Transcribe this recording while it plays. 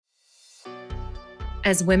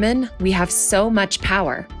As women, we have so much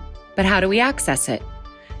power, but how do we access it?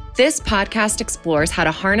 This podcast explores how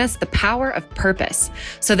to harness the power of purpose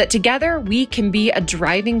so that together we can be a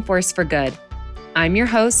driving force for good. I'm your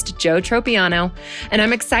host, Jo Tropiano, and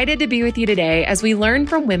I'm excited to be with you today as we learn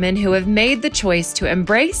from women who have made the choice to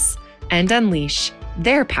embrace and unleash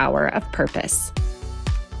their power of purpose.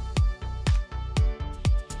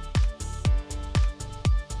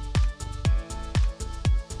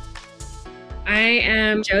 I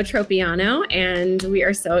am Jo Tropiano, and we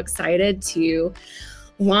are so excited to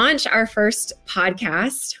launch our first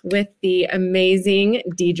podcast with the amazing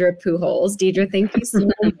Deidre Pujols. Deidre, thank you so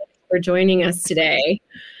much for joining us today.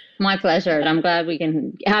 My pleasure. I'm glad we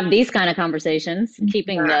can have these kind of conversations,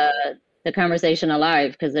 keeping the conversation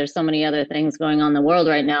alive, because there's so many other things going on in the world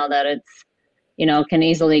right now that it's, can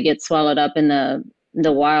easily get swallowed up in the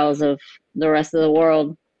wiles of the rest of the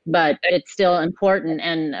world. But it's still important,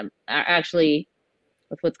 and actually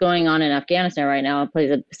with what's going on in Afghanistan right now, it plays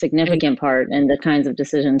a significant part in the kinds of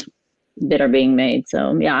decisions that are being made.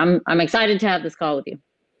 So yeah, I'm excited to have this call with you.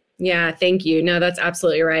 Yeah, thank you. No, that's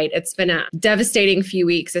absolutely right. It's been a devastating few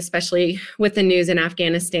weeks, especially with the news in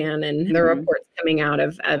Afghanistan and the reports coming out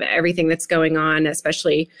of everything that's going on,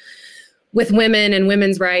 especially with women and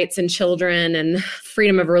women's rights and children and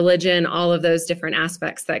freedom of religion, all of those different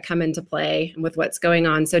aspects that come into play with what's going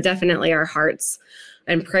on. So definitely our hearts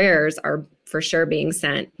and prayers are for sure being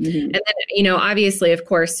sent. And then, obviously, of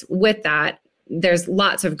course, with that, there's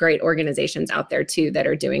lots of great organizations out there too that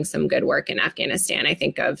are doing some good work in Afghanistan. I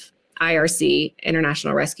think of IRC,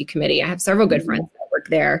 International Rescue Committee. I have several good friends that work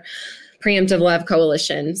there, Preemptive Love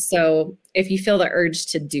Coalition. So if you feel the urge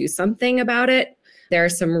to do something about it, there are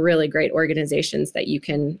some really great organizations that you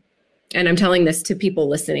can, and I'm telling this to people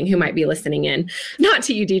listening who might be listening in, not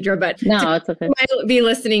to you, Deidre, but no, it's okay. Who might be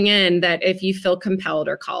listening in, that if you feel compelled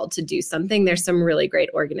or called to do something, there's some really great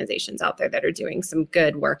organizations out there that are doing some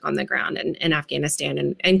good work on the ground in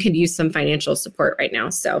Afghanistan and could use some financial support right now.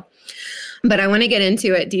 So, but I want to get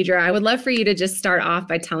into it, Deidre. I would love for you to just start off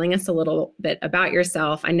by telling us a little bit about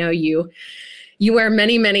yourself. I know you wear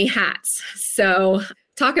many, many hats. So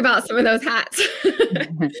talk about some of those hats.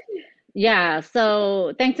 Yeah.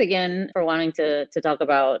 So thanks again for wanting to talk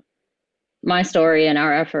about my story and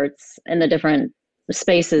our efforts in the different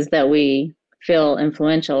spaces that we feel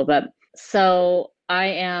influential. But so I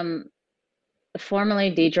am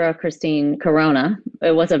formerly Deidre Christine Corona.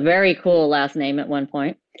 It was a very cool last name at one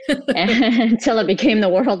point until it became the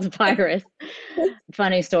world's virus.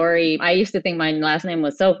 Funny story. I used to think my last name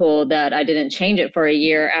was so cool that I didn't change it for a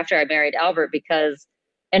year after I married Albert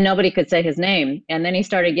and nobody could say his name. And then he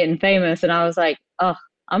started getting famous and I was like, oh,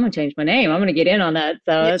 I'm going to change my name. I'm going to get in on that.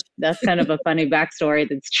 So that's kind of a funny backstory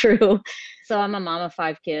that's true. So I'm a mom of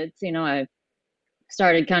 5 kids. I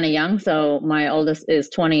started kind of young. So my oldest is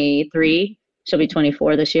 23. She'll be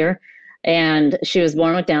 24 this year. And she was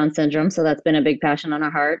born with Down syndrome. So that's been a big passion on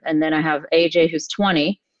our heart. And then I have AJ, who's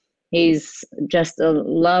 20. He's just a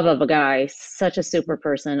love of a guy, such a super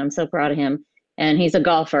person. I'm so proud of him. And he's a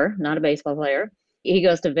golfer, not a baseball player. He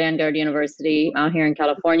goes to Vanguard University out here in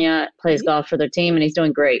California, plays golf for their team, and he's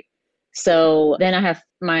doing great. So then I have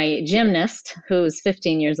my gymnast, who's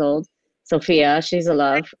 15 years old, Sophia. She's a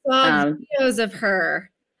love. I love videos of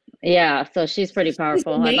her. Yeah, so she's pretty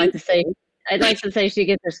powerful. I'd like to say she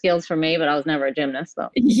gets her skills from me, but I was never a gymnast. So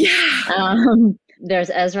yeah.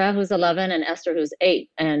 There's Ezra, who's 11, and Esther, who's 8,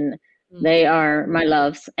 and they are my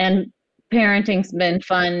loves. And parenting's been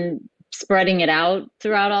fun, spreading it out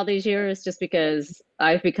throughout all these years, just because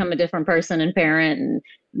I've become a different person and parent, and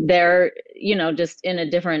they're, just in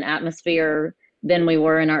a different atmosphere than we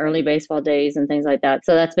were in our early baseball days and things like that.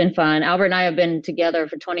 So that's been fun. Albert and I have been together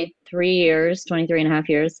for 23 and a half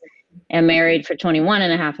years, and married for 21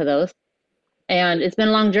 and a half of those. And it's been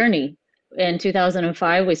a long journey. In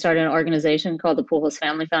 2005, we started an organization called the Pujols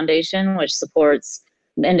Family Foundation, which supports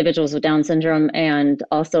individuals with Down syndrome and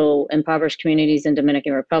also impoverished communities in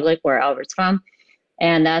Dominican Republic, where Albert's from.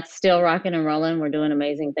 And that's still rocking and rolling. We're doing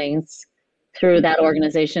amazing things through that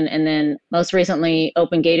organization. And then most recently,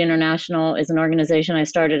 Open Gate International is an organization I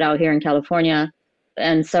started out here in California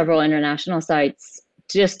and several international sites,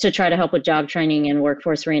 just to try to help with job training and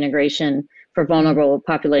workforce reintegration for vulnerable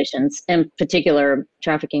populations, in particular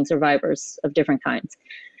trafficking survivors of different kinds.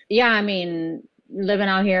 Yeah, living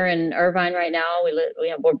out here in Irvine right now,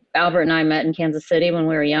 Albert and I met in Kansas City when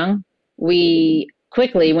we were young. We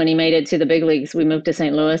quickly, when he made it to the big leagues, we moved to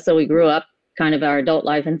St. Louis. So we grew up kind of our adult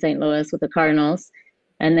life in St. Louis with the Cardinals,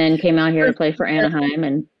 and then came out here to play for Anaheim.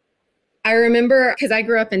 And I remember, because I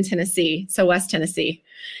grew up in Tennessee, so West Tennessee.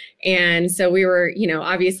 And so we were,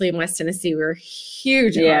 obviously in West Tennessee, we were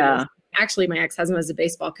huge. Yeah. Actually, my ex-husband was a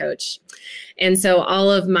baseball coach. And so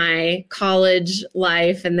all of my college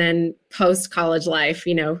life and then post-college life,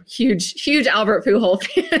 huge Albert Pujols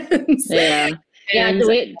fans. Yeah.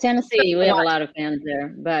 Tennessee, we have a lot of fans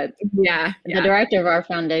there, but the director of our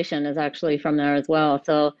foundation is actually from there as well.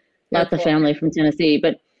 So lots of family from Tennessee.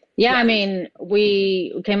 But I mean,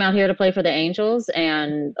 we came out here to play for the Angels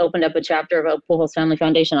and opened up a chapter of Pujols Family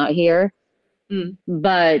Foundation out here.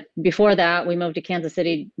 But before that, we moved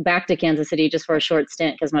to back to Kansas City just for a short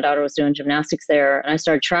stint because my daughter was doing gymnastics there. And I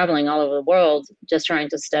started traveling all over the world, just trying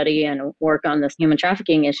to study and work on this human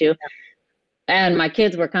trafficking issue. And my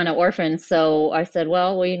kids were kind of orphans. So I said,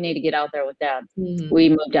 well, we need to get out there with Dad. We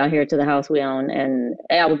moved out here to the house we own. And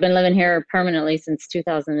we've been living here permanently since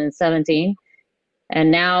 2017. And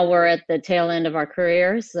now we're at the tail end of our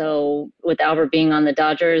career. So with Albert being on the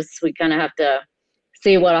Dodgers, we kind of have to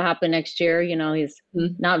see what will happen next year. He's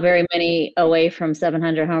not very many away from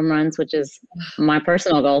 700 home runs, which is my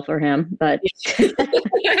personal goal for him. But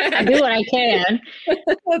I do what I can.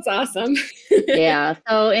 That's awesome. Yeah.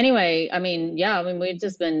 So anyway, we've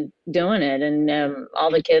just been doing it, and all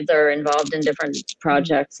the kids are involved in different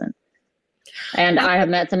projects, and I have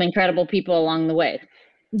met some incredible people along the way.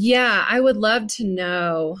 Yeah, I would love to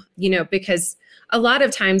know, because a lot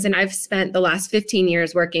of times, and I've spent the last 15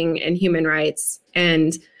 years working in human rights,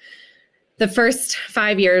 and the first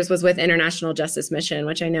 5 years was with International Justice Mission,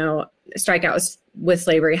 which I know Strikeout with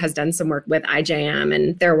Slavery has done some work with IJM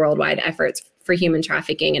and their worldwide efforts for human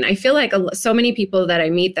trafficking. And I feel like so many people that I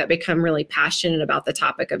meet that become really passionate about the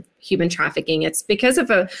topic of human trafficking, it's because of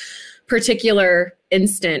a particular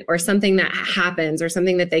instant or something that happens or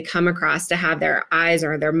something that they come across to have their eyes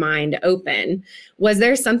or their mind open. Was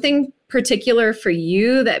there something particular for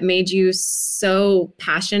you that made you so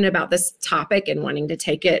passionate about this topic and wanting to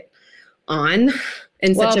take it on?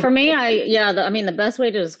 For me, the best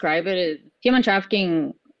way to describe it is human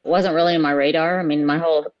trafficking wasn't really in my radar. I mean, my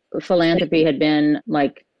whole philanthropy had been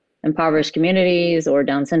like impoverished communities or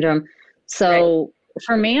Down syndrome. So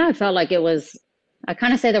for me, I felt like I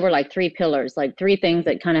kind of say there were like three pillars, like three things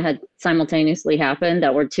that kind of had simultaneously happened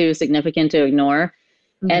that were too significant to ignore.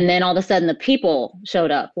 And then all of a sudden the people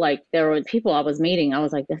showed up. Like there were people I was meeting. I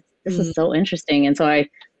was like, this is so interesting. And so I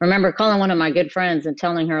remember calling one of my good friends and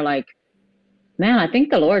telling her like, man, I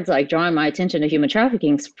think the Lord's like drawing my attention to human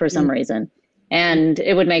trafficking for some reason. And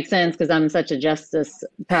it would make sense because I'm such a justice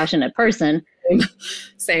passionate person.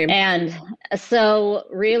 Same. And so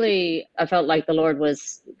really, I felt like the Lord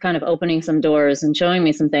was kind of opening some doors and showing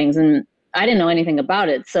me some things. And I didn't know anything about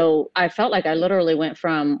it. So I felt like I literally went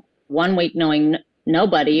from 1 week knowing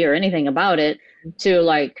nobody or anything about it to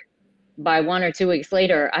like by 1 or 2 weeks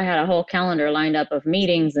later, I had a whole calendar lined up of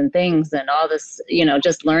meetings and things and all this,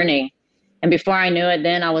 just learning. And before I knew it,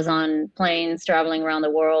 then I was on planes traveling around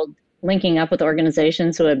the world, linking up with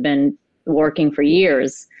organizations who had been working for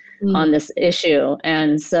years on this issue.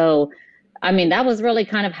 And so, that was really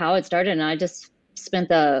kind of how it started. And I just spent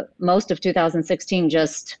the most of 2016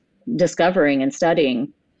 just discovering and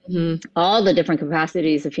studying all the different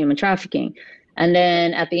capacities of human trafficking. And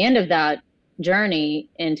then at the end of that journey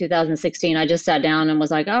in 2016, I just sat down and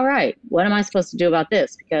was like, all right, what am I supposed to do about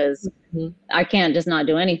this? Because I can't just not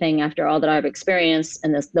do anything after all that I've experienced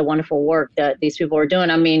and the wonderful work that these people were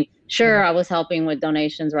doing. Sure, I was helping with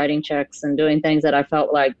donations, writing checks and doing things that I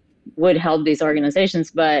felt like would help these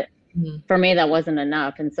organizations. But for me, that wasn't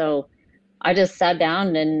enough. And so I just sat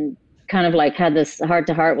down and kind of like had this heart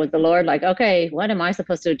to heart with the Lord, like, okay, what am I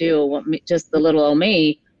supposed to do? Just the little old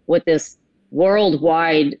me with this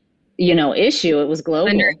worldwide, issue. It was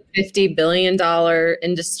global. $150 billion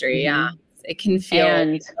industry. Yeah. It can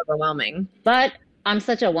feel overwhelming. But I'm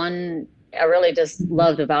I really just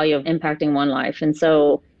love the value of impacting one life. And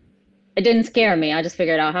so it didn't scare me. I just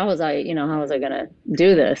figured out how was I going to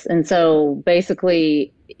do this? And so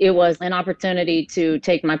basically it was an opportunity to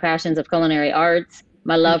take my passions of culinary arts,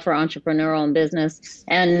 my love for entrepreneurial and business,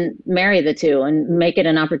 and marry the two and make it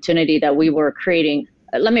an opportunity that we were creating.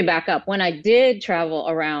 Let me back up. When I did travel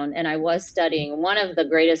around and I was studying, one of the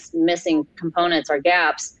greatest missing components or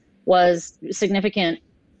gaps was significant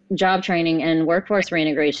job training and workforce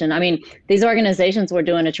reintegration. These organizations were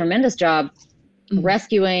doing a tremendous job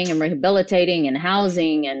rescuing and rehabilitating and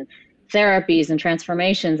housing and therapies and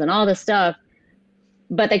transformations and all this stuff,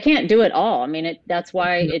 but they can't do it all. That's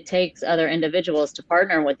why it takes other individuals to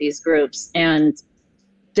partner with these groups. And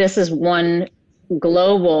this is one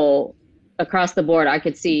global, across the board, I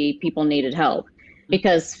could see people needed help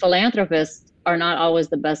because philanthropists are not always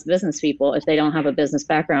the best business people if they don't have a business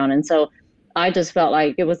background. And so I just felt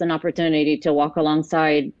like it was an opportunity to walk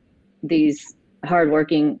alongside these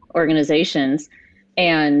hardworking organizations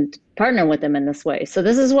and partner with them in this way. So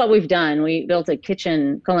this is what we've done. We built a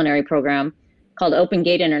kitchen culinary program called Open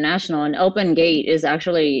Gate International. And Open Gate is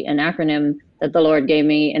actually an acronym that the Lord gave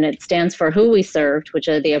me, and it stands for who we served, which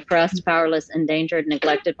are the oppressed, powerless, endangered,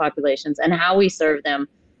 neglected populations, and how we serve them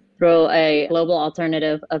through a global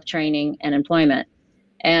alternative of training and employment.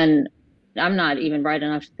 And I'm not even bright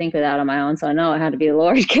enough to think of that on my own, so I know it had to be the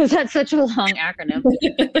Lord because that's such a long acronym.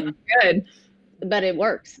 Good. But it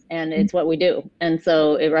works, and it's what we do. And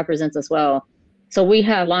so it represents us well. So we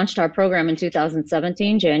have launched our program in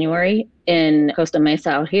 2017, January, in Costa Mesa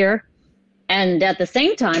out here. And at the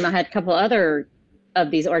same time, I had a couple other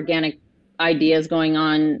of these organic ideas going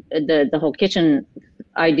on, the whole kitchen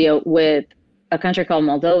idea with a country called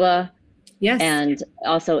Moldova. Yes. And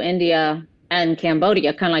also India and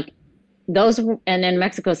Cambodia, kind of like those, and then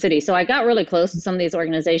Mexico City. So I got really close to some of these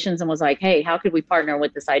organizations and was like, hey, how could we partner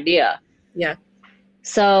with this idea? Yeah.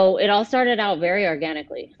 So it all started out very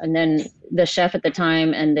organically. And then the chef at the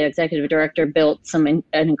time and the executive director built an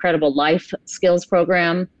incredible life skills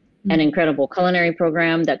program, an incredible culinary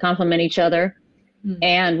program that complement each other.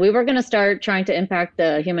 And we were going to start trying to impact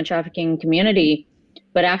the human trafficking community.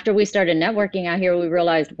 But after we started networking out here, we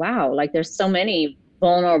realized, wow, like there's so many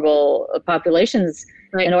vulnerable populations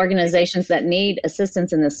and organizations that need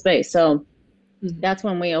assistance in this space. So that's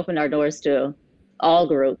when we opened our doors to all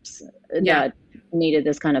groups that needed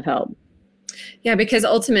this kind of help. Yeah, because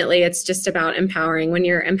ultimately it's just about empowering. When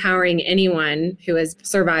you're empowering anyone who has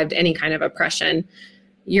survived any kind of oppression,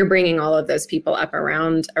 you're bringing all of those people up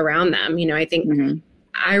around them. You know, I think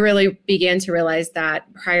I really began to realize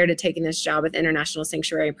that prior to taking this job with International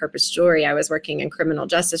Sanctuary Purpose Jewelry, I was working in criminal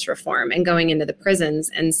justice reform and going into the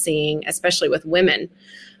prisons and seeing, especially with women,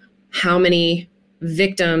 how many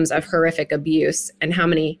victims of horrific abuse and how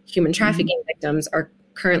many human trafficking victims are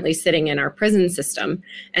currently sitting in our prison system.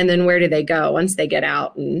 And then where do they go once they get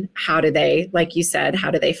out? And how do they, like you said,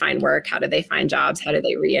 how do they find work? How do they find jobs? How do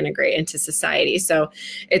they reintegrate into society? So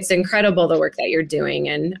it's incredible the work that you're doing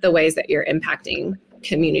and the ways that you're impacting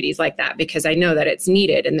communities like that, because I know that it's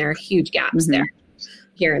needed and there are huge gaps there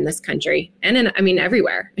here in this country and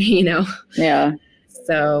everywhere, you know? Yeah.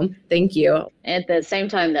 So thank you. At the same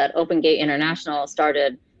time that Open Gate International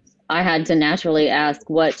started, I had to naturally ask,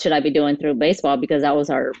 what should I be doing through baseball? Because that was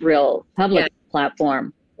our real public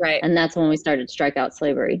platform. Right. And that's when we started Strikeout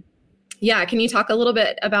Slavery. Yeah. Can you talk a little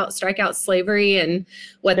bit about Strikeout Slavery and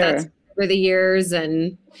what that's over the years?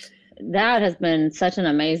 And that has been such an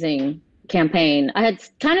amazing campaign. I had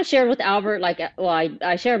kind of shared with Albert,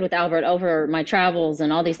 I shared with Albert over my travels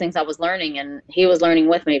and all these things I was learning, and he was learning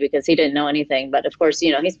with me because he didn't know anything. But of course,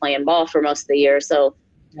 you know, he's playing ball for most of the year. So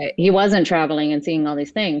he wasn't traveling and seeing all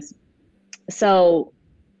these things. So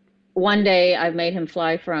one day I made him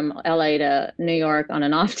fly from LA to New York on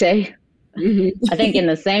an off day, I think in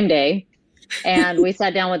the same day. And we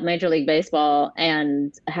sat down with Major League Baseball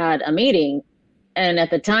and had a meeting. And at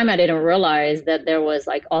the time I didn't realize that there was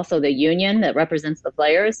like also the union that represents the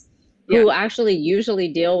players who actually usually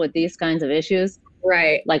deal with these kinds of issues.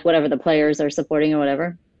 Right. Like whatever the players are supporting or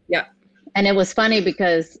whatever. Yeah. And it was funny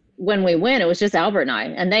because when we went, it was just Albert and I,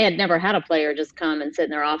 and they had never had a player just come and sit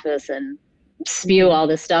in their office and spew all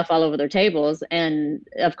this stuff all over their tables. And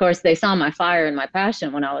of course they saw my fire and my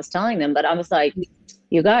passion when I was telling them, but I was like,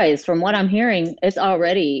 you guys, from what I'm hearing, it's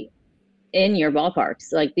already in your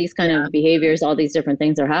ballparks. Like these kind of behaviors, all these different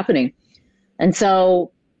things are happening. And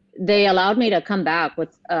so they allowed me to come back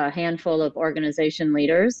with a handful of organization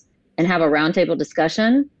leaders and have a roundtable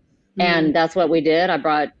discussion. And that's what we did. I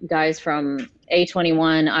brought guys from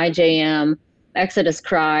A21, IJM, Exodus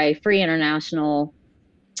Cry, Free International.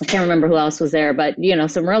 I can't remember who else was there, but you know,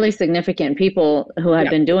 some really significant people who had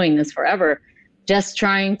been doing this forever, just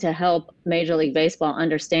trying to help Major League Baseball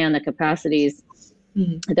understand the capacities.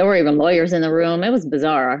 There were even lawyers in the room. It was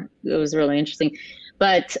bizarre. It was really interesting.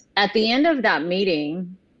 But at the end of that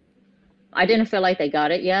meeting, I didn't feel like they got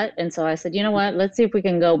it yet. And so I said, you know what, let's see if we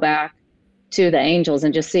can go back to the Angels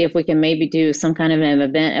and just see if we can maybe do some kind of an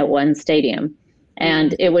event at one stadium.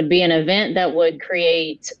 And it would be an event that would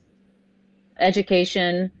create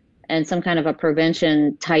education and some kind of a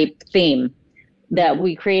prevention type theme. That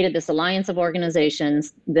we created this alliance of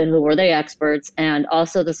organizations who were the experts and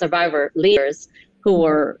also the survivor leaders who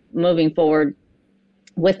were moving forward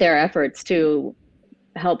with their efforts to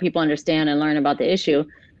help people understand and learn about the issue.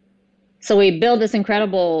 So we built this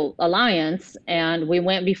incredible alliance and we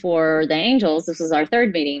went before the Angels. This was our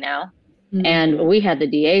third meeting now. And we had the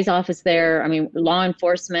DA's office there. I mean, law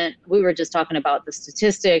enforcement, we were just talking about the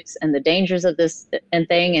statistics and the dangers of this and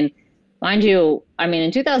thing. And Mind you, I mean,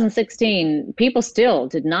 in 2016, people still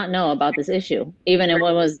did not know about this issue, even in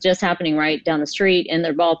what was just happening right down the street in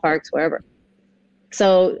their ballparks, wherever.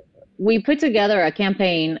 So we put together a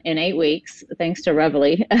campaign in 8 weeks, thanks to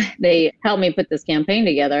Reveille. They helped me put this campaign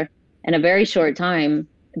together in a very short time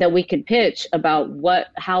that we could pitch about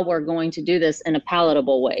how we're going to do this in a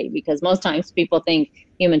palatable way. Because most times people think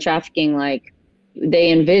human trafficking, like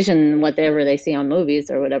they envision whatever they see on movies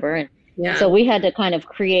or whatever. And so we had to kind of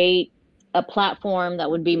create a platform that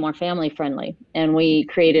would be more family friendly. And we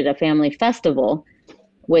created a family festival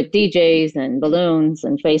with DJs and balloons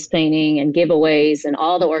and face painting and giveaways, and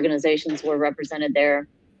all the organizations were represented there.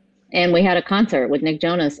 And we had a concert with Nick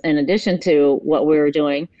Jonas in addition to what we were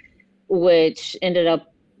doing, which ended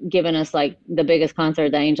up giving us like the biggest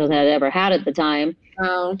concert the Angels had ever had at the time.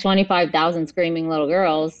 Wow. 25,000 screaming little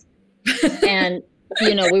girls. And,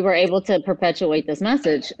 you know, we were able to perpetuate this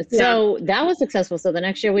message. So that was successful. So the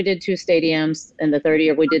next year we did 2 stadiums, and the third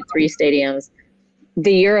year we did 3 stadiums.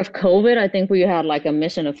 The year of COVID, I think we had like a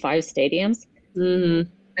mission of 5 stadiums. And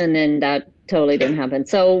then that totally didn't happen.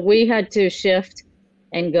 So we had to shift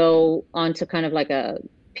and go on to kind of like a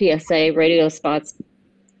PSA radio spots.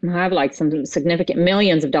 I have like some significant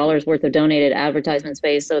millions of dollars worth of donated advertisement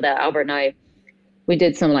space, so that Albert and we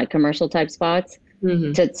did some like commercial type spots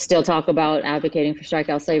to still talk about advocating for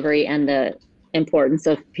strikeout slavery and the importance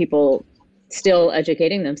of people still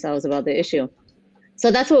educating themselves about the issue.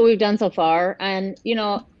 So that's what we've done so far. And, you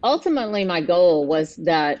know, ultimately my goal was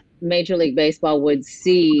that Major League Baseball would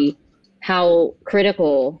see how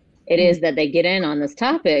critical it is that they get in on this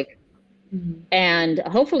topic and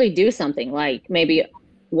hopefully do something, like maybe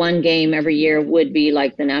one game every year would be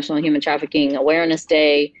like the National Human Trafficking Awareness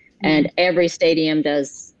Day, and every stadium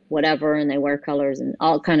does whatever, and they wear colors and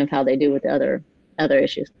all kind of how they do with the other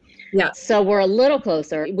issues. Yeah. So we're a little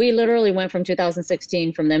closer. We literally went from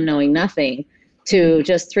 2016 from them knowing nothing to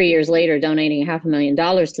just 3 years later donating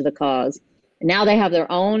 $500,000 to the cause. Now they have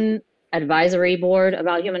their own advisory board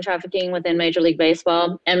about human trafficking within Major League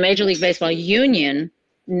Baseball, and Major League Baseball Union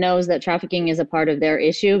knows that trafficking is a part of their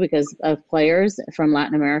issue because of players from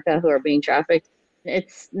Latin America who are being trafficked.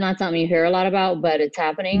 It's not something you hear a lot about, but it's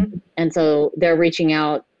happening. And so they're reaching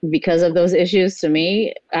out because of those issues to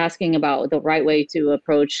me, asking about the right way to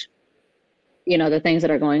approach, you know, the things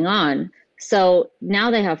that are going on. So now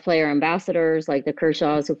they have player ambassadors, like the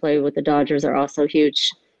Kershaws who play with the Dodgers are also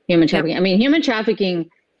huge human trafficking. I mean, human trafficking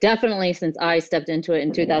definitely, since I stepped into it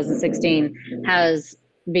in 2016, has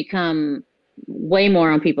become way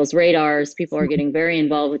more on people's radars. People are getting very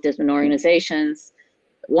involved with different organizations,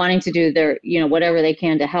 wanting to do their, you know, whatever they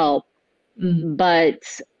can to help. But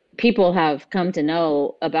people have come to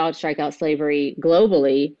know about strikeout slavery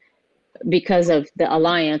globally because of the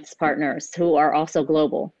alliance partners who are also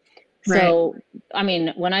global. So, I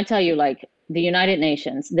mean, when I tell you, like, the United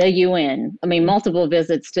Nations, the UN, I mean, multiple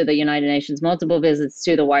visits to the United Nations, multiple visits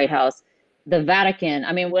to the White House, the Vatican.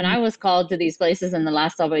 I mean, when I was called to these places in the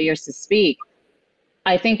last several years to speak,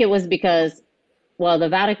 I think it was because, well, the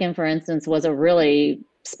Vatican, for instance, was a really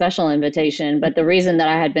special invitation. But the reason that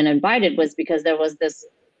I had been invited was because there was this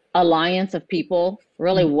alliance of people,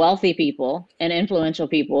 really wealthy people and influential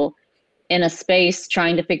people in a space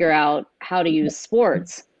trying to figure out how to use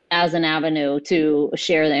sports as an avenue to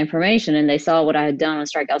share the information. And they saw what I had done on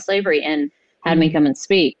strikeout slavery and had me come and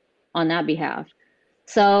speak on that behalf.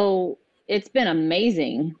 So it's been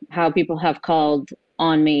amazing how people have called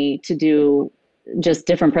on me to do just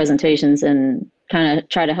different presentations and kind of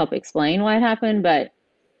try to help explain why it happened. But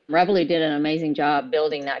Reveille did an amazing job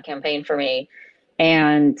building that campaign for me.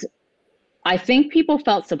 And I think people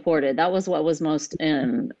felt supported. That was what was most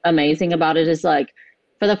amazing about it, is like,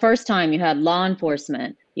 for the first time, you had law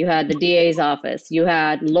enforcement, you had the DA's office, you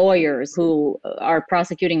had lawyers who are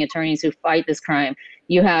prosecuting attorneys who fight this crime,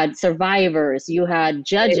 you had survivors, you had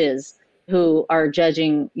judges who are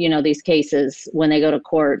judging, you know, these cases when they go to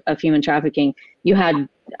court of human trafficking. You had,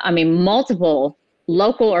 I mean, multiple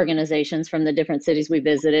local organizations from the different cities we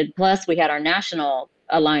visited, plus we had our national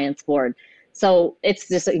alliance board. So it's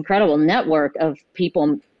this incredible network of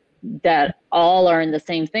people that all are in the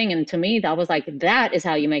same thing. And to me, that was like, that is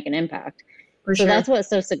how you make an impact. So that's what's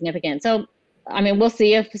so significant. So, I mean, we'll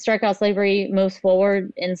see if strikeout slavery moves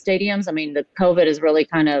forward in stadiums. I mean, the COVID has really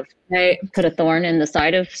kind of put a thorn in the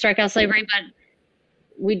side of strikeout slavery, but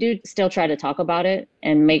we do still try to talk about it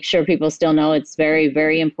and make sure people still know it's very,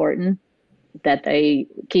 very important that they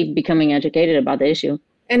keep becoming educated about the issue.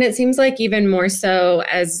 And it seems like even more so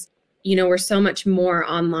as, you know, we're so much more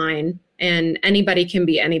online and anybody can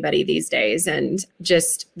be anybody these days. And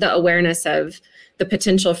just the awareness of the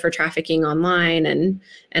potential for trafficking online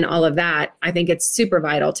and all of that, I think it's super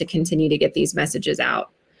vital to continue to get these messages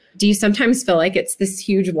out. Do you sometimes feel like it's this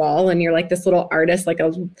huge wall and you're like this little artist,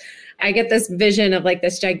 I get this vision of like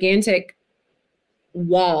this gigantic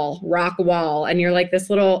rock wall, and you're like this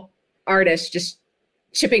little artist just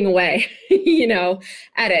chipping away,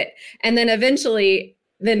 at it. And then eventually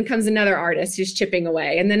comes another artist who's chipping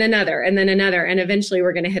away, and then another, and then another. And eventually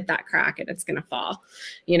we're going to hit that crack and it's going to fall,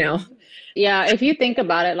 Yeah, if you think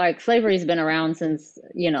about it, like slavery's been around since,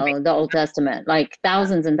 the Old Testament, like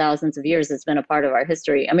thousands and thousands of years. It's been a part of our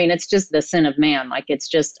history. I mean, it's just the sin of man. Like it's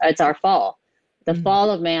our fall. The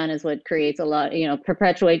fall of man is what creates a lot,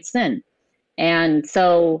 perpetuates sin. And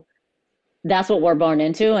so that's what we're born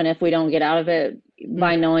into. And if we don't get out of it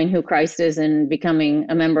by knowing who Christ is and becoming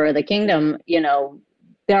a member of the kingdom,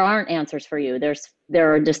 there aren't answers for you.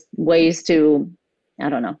 There are just ways to, I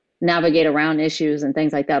don't know, navigate around issues and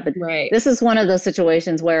things like that. But This is one of those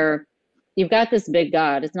situations where you've got this big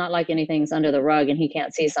God. It's not like anything's under the rug and he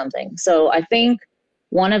can't see something. So I think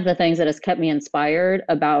one of the things that has kept me inspired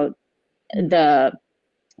about the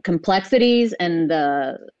complexities and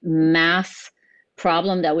the mass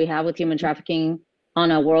problem that we have with human trafficking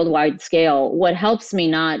on a worldwide scale, what helps me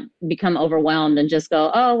not become overwhelmed and just go,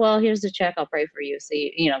 oh, well, here's the check, I'll pray for you,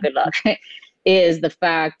 see, good luck, is the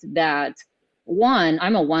fact that, one,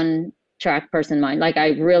 I'm a one-track person mind. Like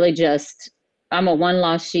I'm a one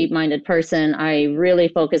lost sheep minded person. I really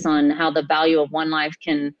focus on how the value of one life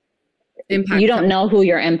can impact. You don't know who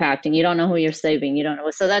you're impacting. You don't know who you're saving. You don't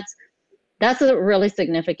know. So that's a really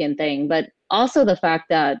significant thing. But also the fact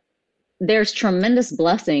that there's tremendous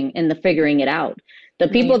blessing in the figuring it out. The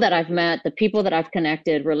people that I've met, the people that I've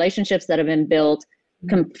connected, relationships that have been built,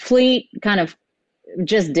 complete kind of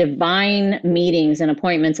just divine meetings and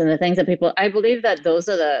appointments and the things that I believe that those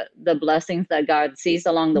are the blessings that God sees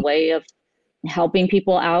along the way of helping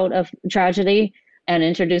people out of tragedy and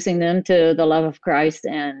introducing them to the love of Christ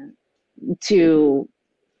and to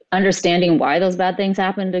understanding why those bad things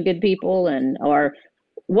happen to good people. Or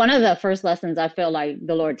one of the first lessons I feel like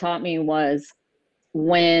the Lord taught me was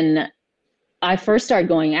when I first started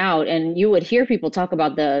going out, and you would hear people talk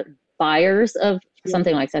about the buyers of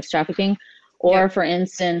something like sex trafficking, or for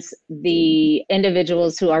instance, the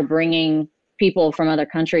individuals who are bringing people from other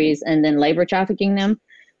countries and then labor trafficking them.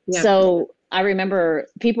 Yeah. So I remember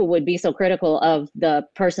people would be so critical of the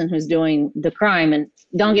person who's doing the crime. And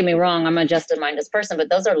don't get me wrong, I'm a justice-minded person,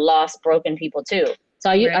 but those are lost, broken people too.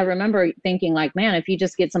 So I remember thinking like, man, if you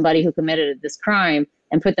just get somebody who committed this crime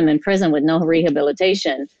and put them in prison with no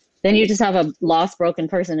rehabilitation, then you just have a lost, broken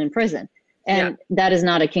person in prison. And that is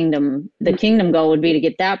not a kingdom. The kingdom goal would be to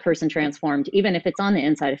get that person transformed, even if it's on the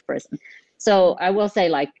inside of prison. So I will say,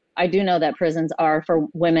 like, I do know that prisons are for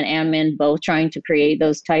women and men both trying to create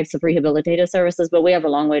those types of rehabilitative services, but we have a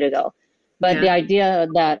long way to go. But the idea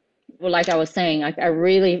that, well, like I was saying, I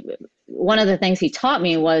really, one of the things he taught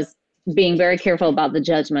me was being very careful about the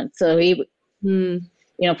judgment. So he,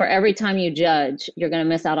 for every time you judge, you're going to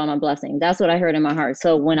miss out on a blessing. That's what I heard in my heart.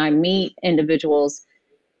 So when I meet individuals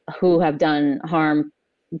who have done harm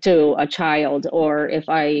to a child, or if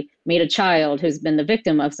I meet a child who's been the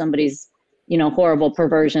victim of somebody's, horrible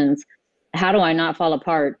perversions, how do I not fall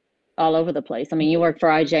apart all over the place? I mean, you work for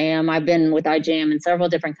IJM. I've been with IJM in several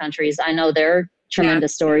different countries. I know their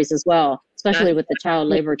tremendous stories as well, especially with the child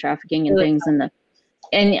labor trafficking and things. And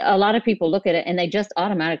a lot of people look at it and they just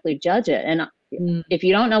automatically judge it. And if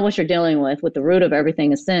you don't know what you're dealing with the root of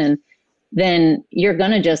everything is sin, then you're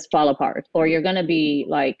going to just fall apart, or you're going to be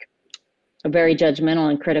like very judgmental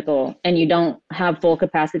and critical, and you don't have full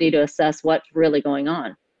capacity to assess what's really going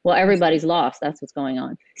on. Well, everybody's lost. That's what's going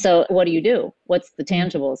on. So what do you do? What's the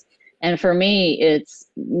tangibles? And for me, it's,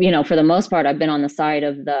 for the most part, I've been on the side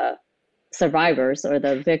of the survivors or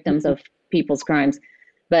the victims of people's crimes.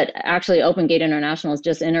 But actually, Open Gate International is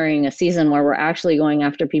just entering a season where we're actually going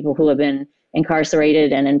after people who have been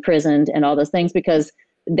incarcerated and imprisoned and all those things, because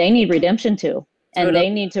they need redemption too. And they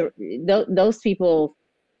need to, those people,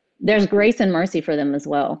 there's grace and mercy for them as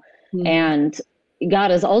well. And God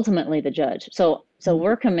is ultimately the judge. So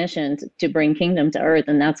we're commissioned to bring kingdom to earth.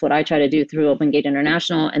 And that's what I try to do through Open Gate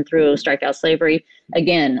International and through Strike Out Slavery.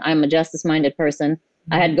 Again, I'm a justice-minded person.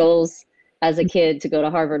 I had goals as a kid to go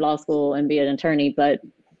to Harvard Law School and be an attorney, but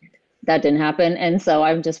that didn't happen. And so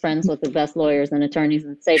I'm just friends with the best lawyers and attorneys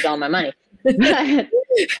and saved all my money. But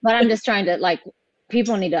I'm just trying to,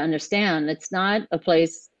 people need to understand it's not a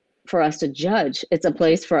place for us to judge. It's a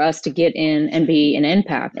place for us to get in and be an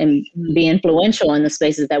impact and be influential in the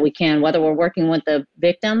spaces that we can, whether we're working with the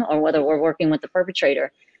victim or whether we're working with the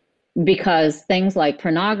perpetrator. because things like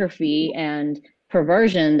pornography and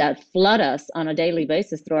perversion that flood us on a daily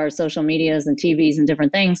basis through our social medias and TVs and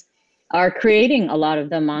different things are creating a lot of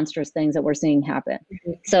the monstrous things that we're seeing happen.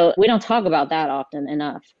 So we don't talk about that often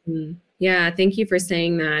enough. Yeah, thank you for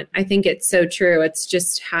saying that. I think it's so true. It's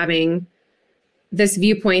just having this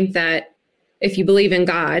viewpoint that if you believe in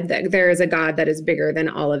God, that there is a God that is bigger than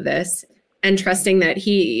all of this, and trusting that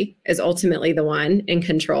he is ultimately the one in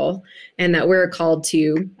control, and that we're called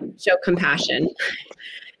to show compassion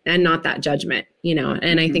and not that judgment,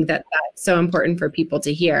 and I think that that's so important for people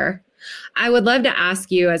to hear. I would love to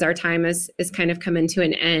ask you, as our time is kind of coming to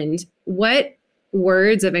an end, what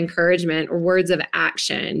words of encouragement or words of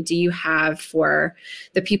action do you have for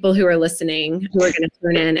the people who are listening, who are going to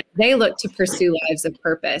tune in? They look to pursue lives of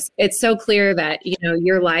purpose. It's so clear that,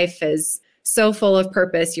 your life is so full of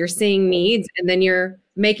purpose. You're seeing needs, and then you're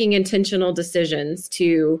making intentional decisions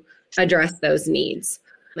to address those needs.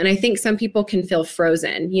 And I think some people can feel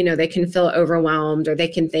frozen, they can feel overwhelmed, or they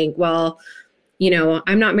can think, well,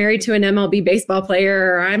 I'm not married to an MLB baseball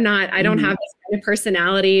player, or I don't have this kind of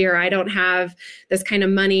personality, or I don't have this kind of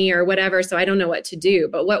money or whatever, so I don't know what to do.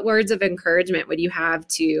 But what words of encouragement would you have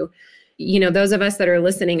to, those of us that are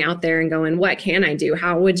listening out there and going, what can I do?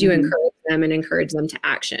 How would you encourage them and encourage them to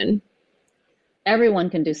action? Everyone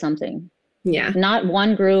can do something. Yeah. Not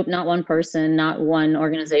one group, not one person, not one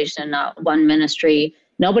organization, not one ministry.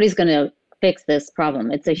 Nobody's going to fix this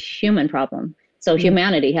problem. It's a human problem. So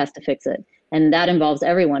humanity has to fix it. And that involves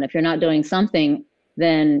everyone. If you're not doing something,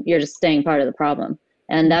 then you're just staying part of the problem.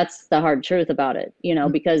 And that's the hard truth about it,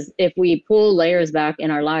 because if we pull layers back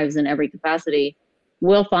in our lives in every capacity,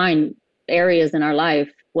 we'll find areas in our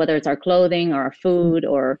life, whether it's our clothing or our food,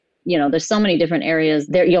 or, there's so many different areas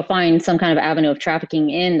there. You'll find some kind of avenue of trafficking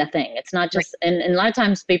in the thing. It's not just, and a lot of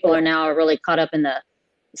times people are now really caught up in the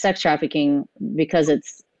sex trafficking because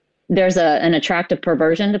there's an attractive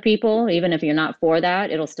perversion to people. Even if you're not for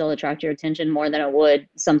that, it'll still attract your attention more than it would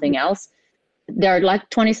something else. There are like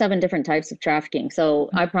 27 different types of trafficking. So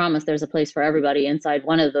I promise there's a place for everybody inside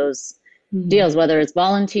one of those deals, whether it's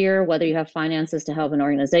volunteer, whether you have finances to help an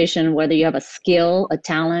organization, whether you have a skill, a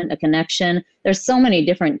talent, a connection. There's so many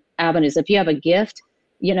different avenues. If you have a gift,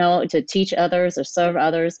 to teach others or serve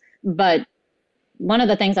others. But one of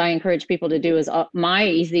the things I encourage people to do is my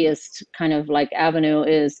easiest kind of like avenue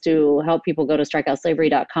is to help people go to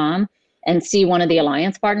strikeoutslavery.com and see one of the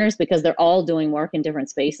alliance partners, because they're all doing work in different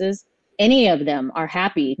spaces. Any of them are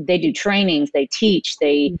happy. They do trainings, they teach,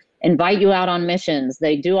 they invite you out on missions.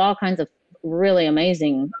 They do all kinds of really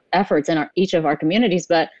amazing efforts in each of our communities,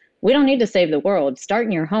 but we don't need to save the world. Start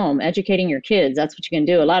in your home, educating your kids. That's what you can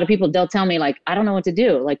do. A lot of people, they'll tell me I don't know what to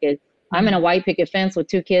do. I'm in a white picket fence with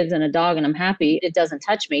 2 kids and a dog and I'm happy. It doesn't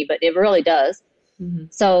touch me, but it really does.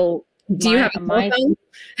 So do you have a phone?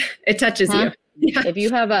 It touches you. Yeah. If you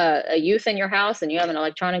have a youth in your house and you have an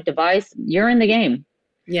electronic device, you're in the game.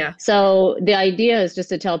 Yeah. So the idea is just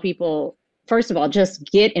to tell people, first of all, just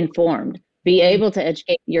get informed, be able to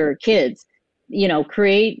educate your kids,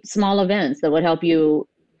 create small events that would help you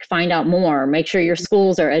find out more, make sure your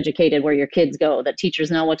schools are educated where your kids go, that teachers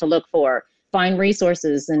know what to look for, find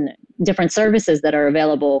resources and different services that are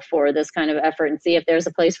available for this kind of effort, and see if there's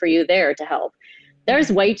a place for you there to help.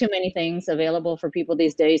 There's way too many things available for people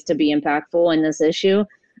these days to be impactful in this issue.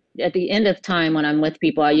 At the end of time, when I'm with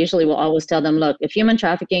people, I usually will always tell them, look, if human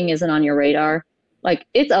trafficking isn't on your radar,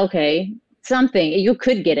 it's okay. Something, you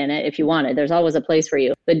could get in it if you wanted. There's always a place for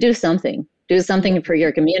you, but do something for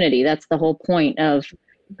your community. That's the whole point of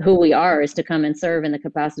who we are, is to come and serve in the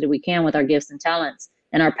capacity we can with our gifts and talents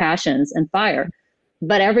and our passions and fire.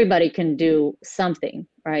 But everybody can do something,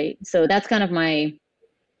 right? So that's kind of my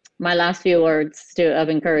last few words of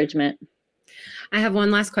encouragement. I have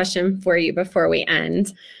one last question for you before we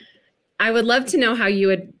end. I would love to know how you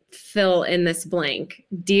would fill in this blank.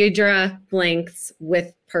 Deidre blanks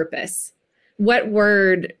with purpose. What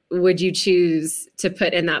word would you choose to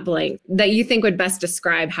put in that blank that you think would best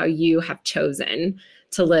describe how you have chosen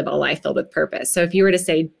to live a life filled with purpose? So if you were to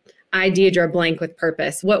say, I, Deidre, blank with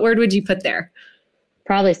purpose, what word would you put there?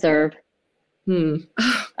 Probably serve.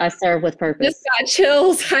 I serve with purpose. Just got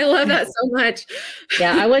chills. I love that so much.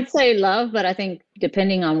 Yeah, I would say love, but I think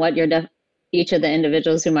depending on what each of the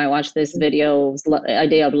individuals who might watch this video's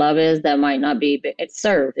idea of love is, that might not be, it's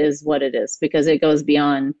serve is what it is, because it goes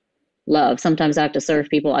beyond love. Sometimes I have to serve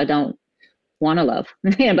people I don't want to love,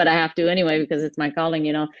 but I have to anyway, because it's my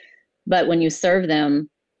calling, But when you serve them,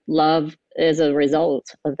 love is a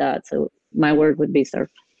result of that. So my word would be serve.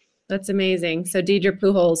 That's amazing. So Deidre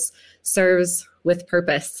Pujols serves with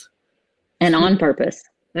purpose. And on purpose.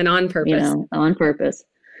 And on purpose. On purpose.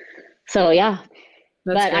 So yeah.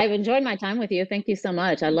 But I've enjoyed my time with you. Thank you so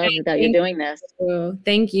much. I love that you're doing this.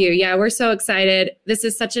 Thank you. Yeah, we're so excited. This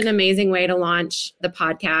is such an amazing way to launch the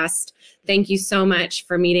podcast. Thank you so much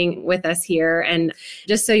for meeting with us here. And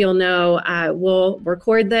just so you'll know, we'll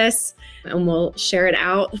record this and we'll share it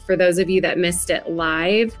out for those of you that missed it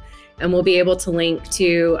live. And we'll be able to link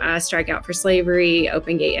to Strike Out for Slavery,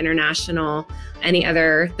 Open Gate International, any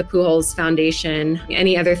other, the Pujols Foundation,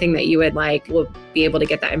 any other thing that you would like. We'll be able to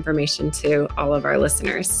get that information to all of our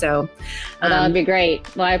listeners. So that would be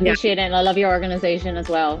great. Well, I appreciate it. And I love your organization as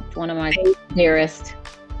well. It's one of my dearest.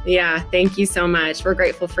 Yeah, thank you so much. We're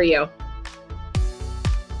grateful for you.